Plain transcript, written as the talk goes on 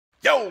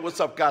Yo, what's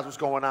up, guys? What's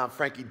going on?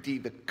 Frankie D,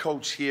 the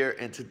coach here,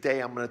 and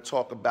today I'm going to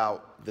talk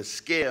about the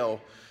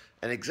scale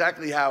and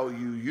exactly how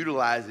you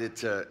utilize it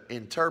to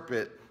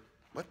interpret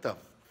what the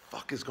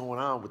fuck is going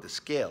on with the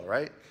scale,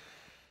 right?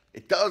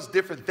 It does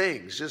different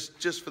things,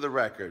 just for the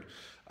record.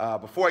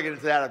 Before I get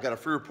into that, I've got a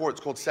free report.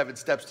 It's called 7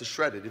 Steps to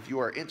Shredded. If you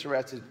are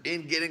interested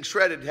in getting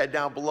shredded, head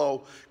down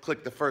below,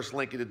 click the first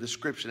link in the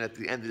description at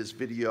the end of this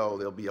video.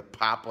 There'll be a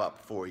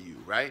pop-up for you,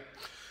 right?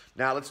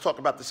 Now, let's talk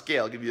about the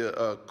scale. I'll give you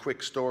a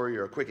quick story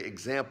or a quick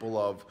example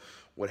of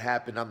what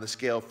happened on the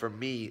scale for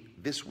me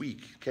this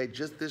week, okay?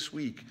 Just this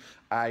week.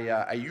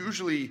 I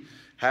usually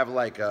have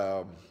like,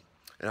 and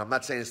I'm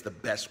not saying it's the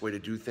best way to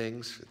do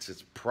things.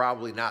 It's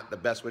probably not the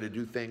best way to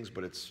do things,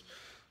 but it's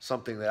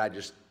something that I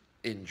just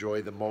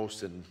enjoy the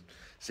most and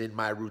it's in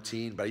my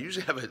routine. But I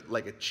usually have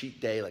like a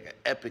cheat day, like an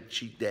epic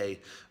cheat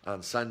day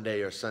on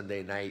Sunday or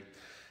Sunday night.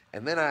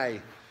 And then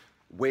I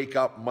wake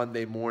up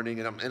Monday morning,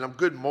 and I'm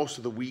good most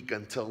of the week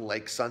until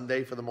like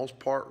Sunday for the most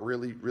part,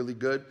 really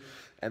good,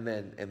 and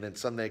then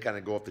Sunday kind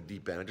of go off the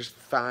deep end. I just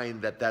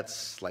find that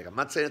that's like, I'm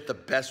not saying it's the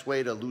best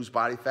way to lose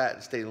body fat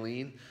and stay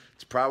lean.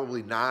 It's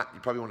probably not.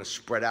 You probably want to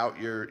spread out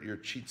your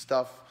cheat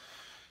stuff.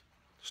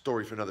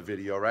 Story for another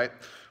video, right?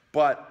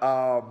 But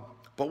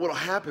what'll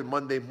happen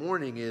Monday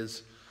morning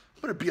is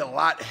I'm gonna be a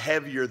lot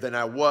heavier than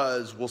I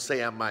was, we'll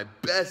say on my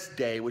best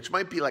day, which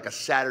might be like a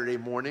Saturday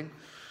morning.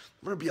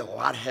 I'm gonna be a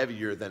lot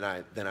heavier than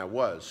I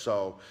was.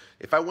 So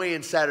if I weigh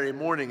in Saturday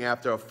morning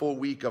after a full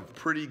week of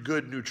pretty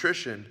good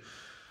nutrition,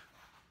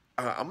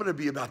 I'm gonna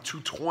be about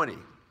 220.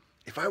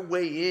 If I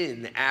weigh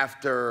in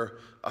after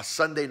a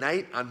Sunday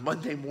night on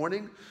Monday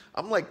morning,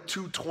 I'm like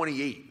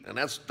 228, and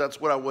that's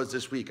what I was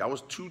this week. I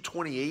was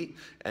 228,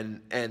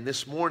 and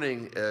this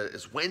morning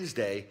is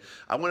Wednesday.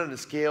 I went on the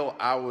scale,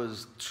 I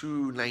was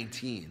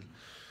 219.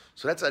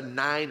 So that's a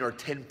 9 or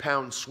 10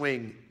 pound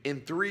swing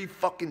in 3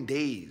 fucking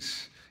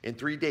days. In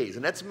 3 days.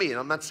 And that's me. And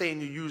I'm not saying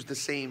you use the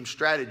same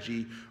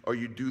strategy or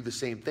you do the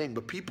same thing,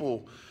 but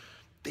people,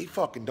 they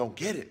fucking don't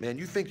get it, man.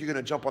 You think you're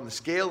gonna jump on the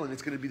scale and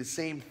it's gonna be the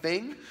same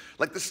thing?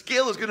 Like, the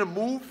scale is gonna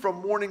move from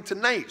morning to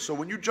night. So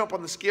when you jump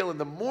on the scale in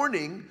the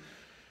morning,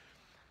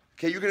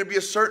 okay, you're gonna be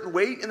a certain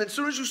weight, and then as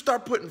soon as you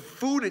start putting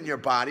food in your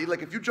body,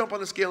 like if you jump on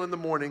the scale in the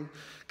morning,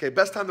 okay,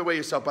 best time to weigh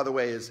yourself, by the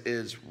way,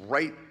 is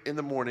right in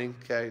the morning,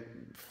 okay,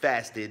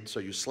 fasted, so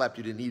you slept,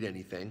 you didn't eat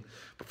anything,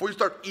 before you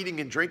start eating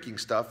and drinking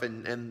stuff,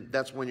 and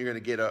that's when you're gonna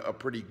get a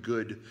pretty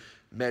good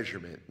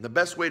measurement. And the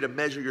best way to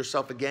measure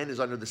yourself again is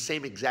under the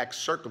same exact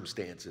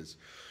circumstances.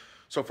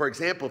 So for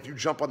example, if you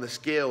jump on the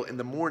scale in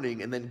the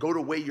morning and then go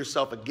to weigh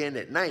yourself again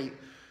at night,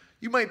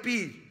 you might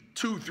be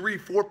 2, 3,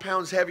 4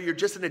 pounds heavier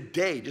just in a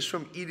day, just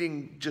from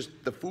eating just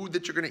the food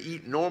that you're gonna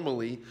eat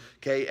normally,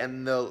 okay,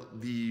 and the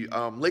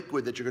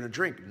liquid that you're gonna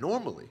drink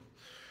normally,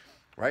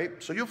 right?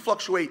 So you'll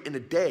fluctuate in a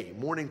day,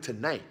 morning to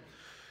night.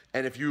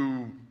 And if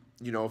you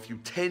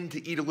tend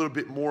to eat a little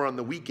bit more on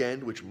the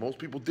weekend, which most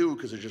people do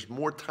because there's just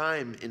more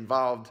time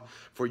involved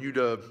for you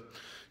to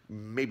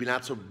maybe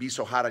not be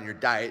so hot on your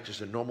diet,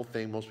 just a normal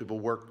thing. Most people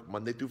work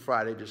Monday through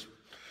Friday, just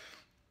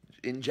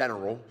in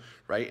general,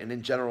 right? And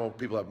in general,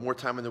 people have more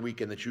time on the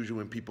weekend. That's usually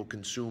when people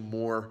consume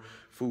more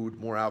food,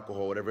 more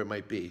alcohol, whatever it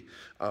might be.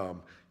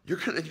 You're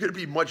gonna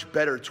be much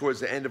better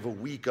towards the end of a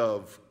week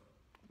of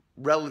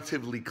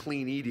relatively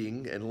clean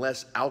eating and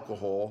less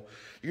alcohol.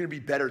 You're gonna be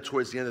better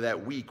towards the end of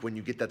that week when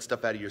you get that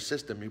stuff out of your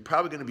system. You're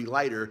probably gonna be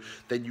lighter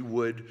than you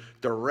would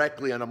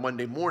directly on a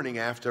Monday morning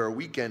after a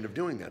weekend of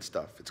doing that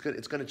stuff.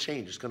 It's gonna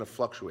change, it's gonna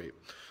fluctuate.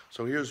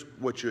 So here's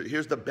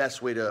the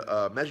best way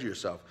to measure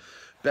yourself.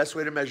 Best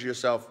way to measure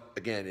yourself,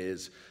 again,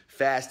 is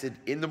fasted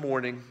in the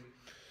morning,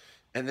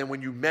 and then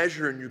when you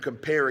measure and you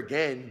compare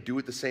again, do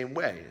it the same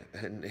way.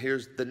 And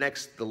here's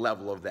the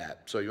level of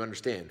that, so you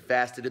understand.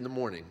 Fasted in the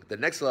morning. The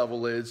next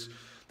level is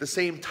the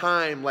same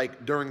time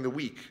like during the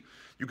week.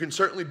 You can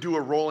certainly do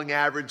a rolling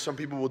average. Some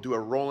people will do a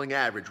rolling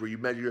average where you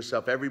measure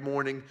yourself every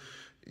morning,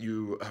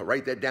 you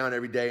write that down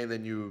every day, and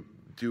then you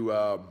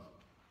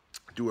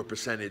do a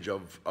percentage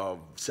of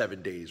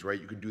 7 days,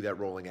 right? You can do that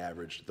rolling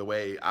average. The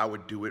way I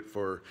would do it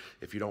for,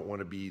 if you don't want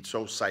to be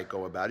so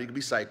psycho about it, you can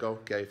be psycho,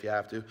 okay, if you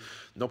have to,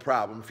 no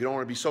problem. If you don't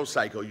want to be so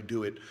psycho, you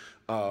do it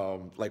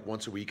like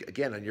once a week,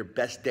 again, on your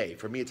best day.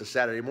 For me, it's a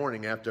Saturday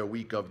morning after a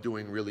week of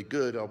doing really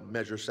good. I'll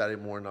measure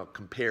Saturday morning, I'll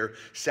compare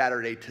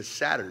Saturday to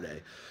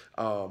Saturday.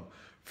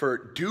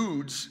 For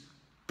dudes,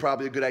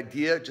 probably a good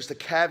idea, just a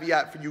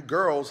caveat for you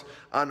girls,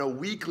 on a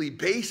weekly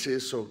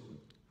basis, so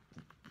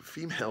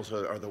females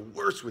are the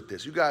worst with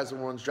this. You guys are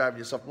the ones driving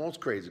yourself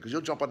most crazy because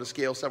you'll jump on the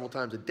scale several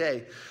times a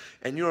day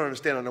and you don't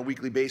understand on a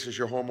weekly basis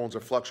your hormones are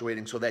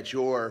fluctuating so that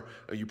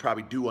you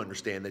probably do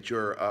understand that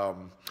you're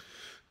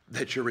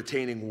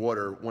retaining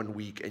water one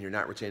week and you're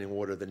not retaining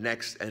water the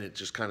next, and it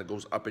just kind of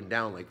goes up and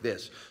down like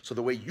this. So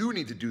the way you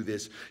need to do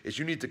this is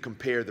you need to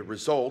compare the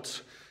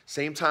results,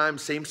 same time,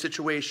 same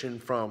situation,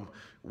 from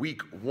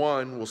week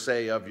 1, we'll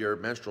say, of your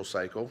menstrual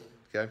cycle,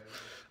 okay?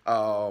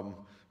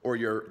 Or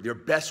your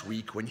best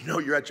week, when you know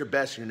you're at your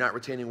best and you're not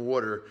retaining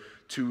water,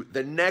 to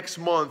the next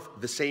month,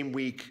 the same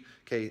week,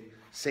 okay,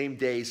 same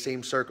day,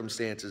 same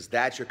circumstances.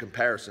 That's your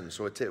comparison.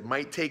 So it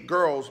might take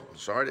girls,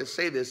 sorry to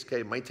say this,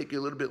 okay, it might take you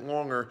a little bit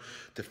longer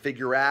to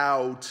figure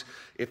out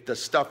if the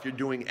stuff you're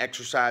doing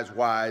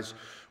exercise-wise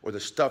or the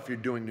stuff you're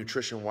doing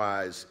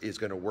nutrition-wise is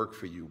gonna work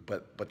for you.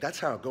 But that's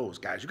how it goes,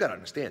 guys. You gotta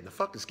understand, the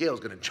fucking scale is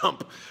gonna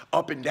jump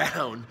up and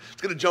down.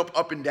 It's gonna jump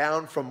up and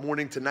down from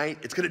morning to night.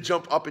 It's gonna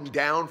jump up and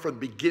down from the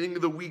beginning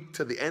of the week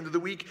to the end of the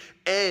week.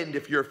 And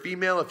if you're a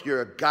female, if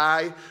you're a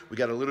guy, we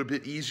got a little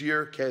bit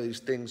easier, okay? These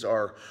things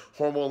are,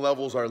 hormone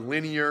levels are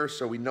linear,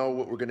 so we know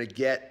what we're gonna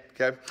get,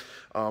 okay?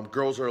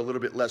 Girls are a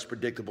little bit less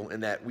predictable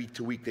in that week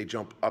to week they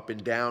jump up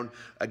and down.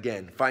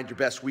 Again, find your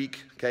best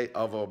week, okay,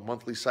 of a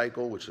monthly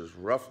cycle, which is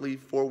roughly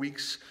 4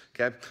 weeks,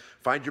 okay?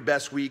 Find your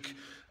best week,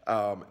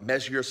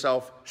 measure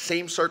yourself,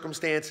 same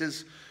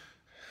circumstances,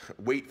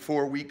 wait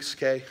 4 weeks,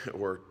 okay,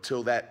 or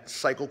till that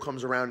cycle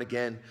comes around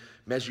again,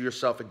 measure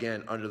yourself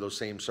again under those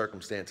same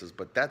circumstances.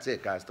 But that's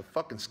it, guys. The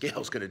fucking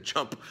scale's gonna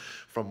jump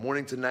from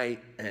morning to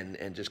night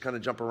and just kind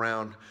of jump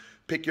around.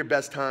 Pick your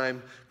best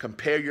time,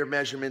 compare your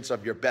measurements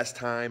of your best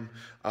time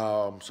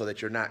so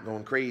that you're not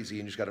going crazy,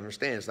 and you just got to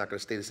understand it's not going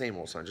to stay the same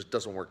all the time. It just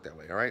doesn't work that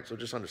way, all right? So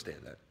just understand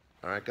that,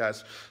 all right,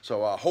 guys?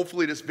 So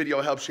hopefully this video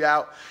helps you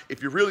out.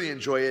 If you really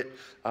enjoy it,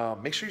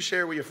 make sure you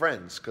share it with your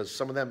friends because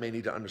some of them may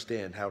need to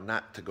understand how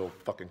not to go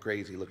fucking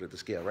crazy looking at the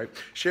scale, right?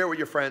 Share it with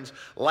your friends,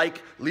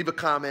 like, leave a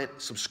comment,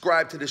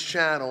 subscribe to this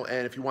channel,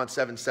 and if you want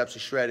 7 steps to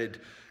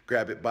shredded,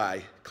 grab it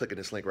by clicking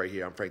this link right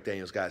here. I'm Frank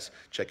Daniels, guys.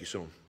 Check you soon.